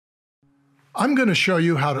I'm going to show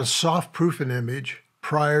you how to soft-proof an image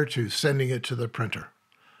prior to sending it to the printer.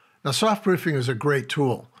 Now, soft-proofing is a great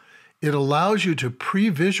tool. It allows you to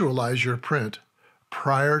pre-visualize your print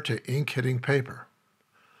prior to ink hitting paper.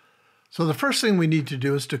 So the first thing we need to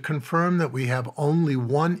do is to confirm that we have only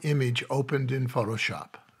one image opened in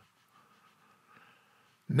Photoshop.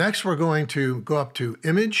 Next, we're going to go up to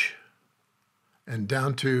Image and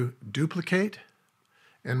down to Duplicate,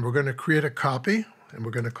 and we're going to create a copy, and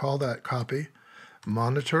we're going to call that copy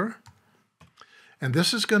Monitor. And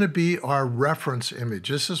this is going to be our reference image.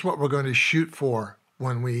 This is what we're going to shoot for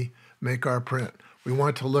when we make our print. We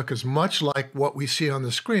want it to look as much like what we see on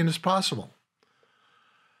the screen as possible.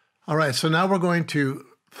 All right, so now we're going to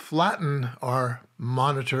flatten our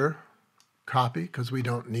monitor copy because we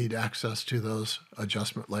don't need access to those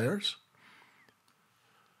adjustment layers.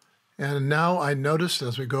 And now I noticed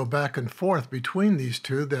as we go back and forth between these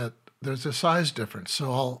two that there's a size difference.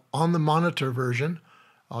 So on the monitor version,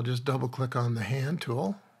 I'll just double click on the hand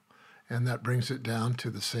tool, and that brings it down to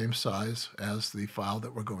the same size as the file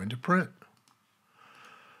that we're going to print.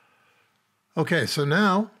 Okay, so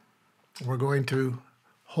now we're going to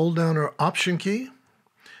hold down our Option key,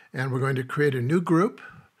 and we're going to create a new group,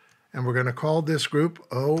 and we're going to call this group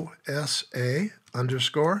OSA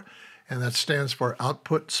 _, and that stands for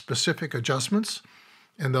Output Specific Adjustments.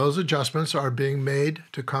 And those adjustments are being made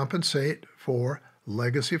to compensate for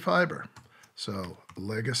legacy fiber. So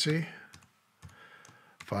legacy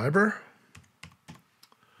fiber,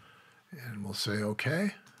 and we'll say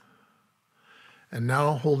OK. And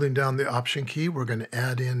now holding down the Option key, we're going to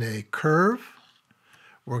add in a curve.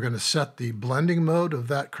 We're going to set the blending mode of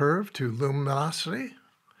that curve to luminosity.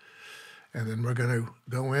 And then we're going to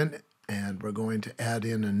go in and we're going to add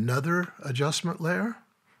in another adjustment layer.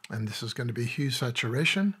 And this is going to be hue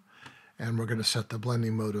saturation. And we're going to set the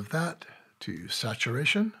blending mode of that to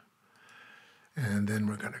saturation. And then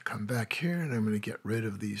we're going to come back here and I'm going to get rid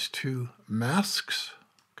of these two masks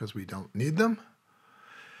because we don't need them.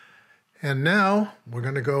 And now we're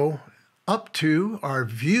going to go up to our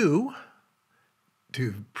view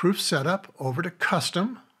to Proof Setup over to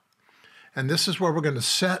Custom. And this is where we're going to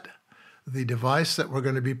set the device that we're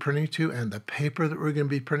going to be printing to and the paper that we're going to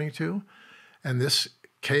be printing to. In this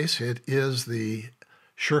case, it is the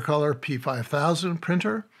SureColor P5000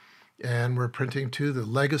 printer, and we're printing to the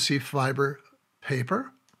legacy fiber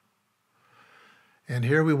paper. And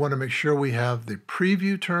here we want to make sure we have the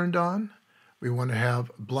preview turned on. We want to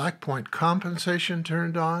have black point compensation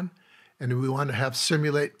turned on, and we want to have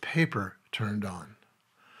simulate paper turned on.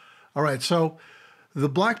 All right, so the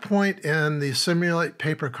black point and the simulate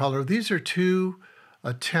paper color, these are two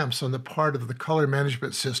attempts on the part of the color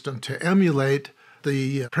management system to emulate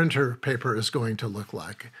the printer paper is going to look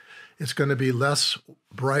like. It's going to be less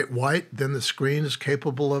bright white than the screen is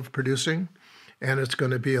capable of producing, and it's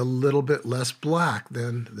going to be a little bit less black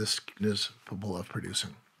than this is capable of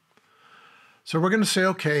producing. So we're going to say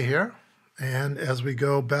OK here, and as we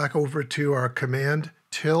go back over to our Command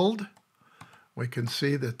tilde, we can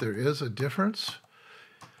see that there is a difference.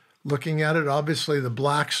 Looking at it, obviously the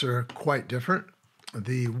blacks are quite different.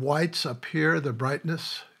 The whites up here, the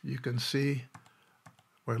brightness, you can see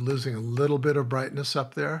we're losing a little bit of brightness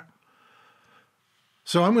up there.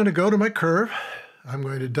 So I'm going to go to my curve. I'm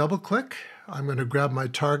going to double click. I'm going to grab my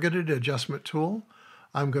targeted adjustment tool.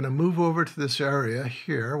 I'm going to move over to this area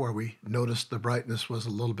here where we noticed the brightness was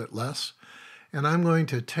a little bit less. And I'm going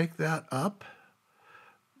to take that up,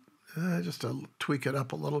 just to tweak it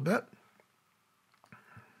up a little bit.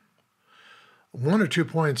 1 or 2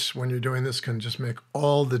 points when you're doing this can just make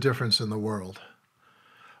all the difference in the world.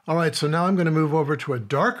 All right, so now I'm going to move over to a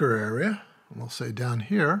darker area, and we'll say down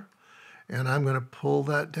here, and I'm going to pull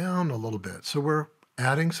that down a little bit. So we're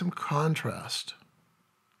adding some contrast.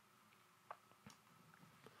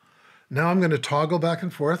 Now I'm going to toggle back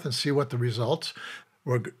and forth and see what the results.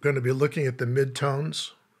 We're going to be looking at the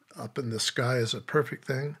midtones. Up in the sky is a perfect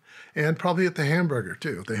thing, and probably at the hamburger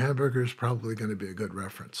too. The hamburger is probably going to be a good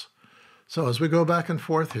reference. So as we go back and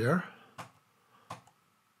forth here,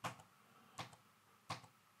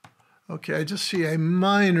 okay, I just see a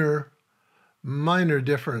minor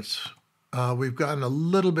difference. We've gotten a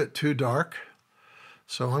little bit too dark,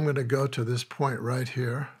 so I'm going to go to this point right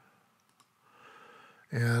here,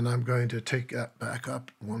 and I'm going to take that back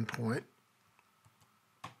up 1 point.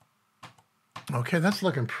 Okay, that's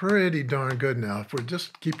looking pretty darn good now. If we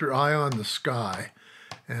just keep your eye on the sky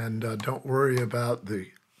and don't worry about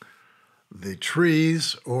the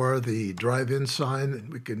trees or the drive-in sign,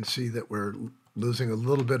 we can see that we're losing a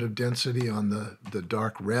little bit of density on the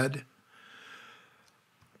dark red.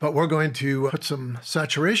 But we're going to put some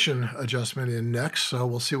saturation adjustment in next, so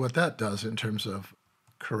we'll see what that does in terms of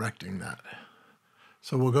correcting that.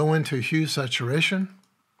 So we'll go into hue saturation,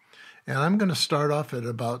 and I'm going to start off at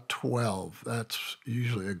about 12. That's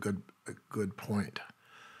usually a good point.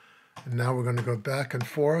 And now we're going to go back and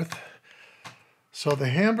forth. So the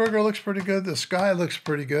hamburger looks pretty good. The sky looks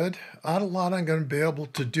pretty good. Not a lot I'm going to be able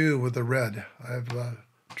to do with the red. I've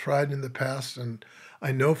tried in the past, and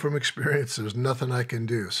I know from experience there's nothing I can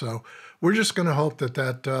do. So we're just going to hope that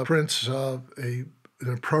that prints an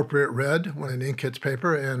appropriate red when an ink hits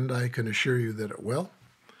paper, and I can assure you that it will.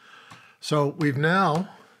 So we've now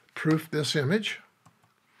proofed this image.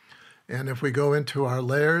 And if we go into our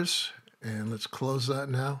layers, and let's close that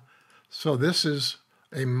now. So this is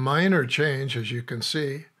a minor change, as you can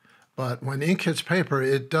see, but when ink hits paper,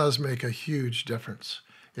 it does make a huge difference.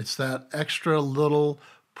 It's that extra little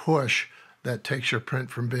push that takes your print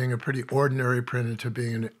from being a pretty ordinary print into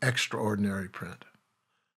being an extraordinary print.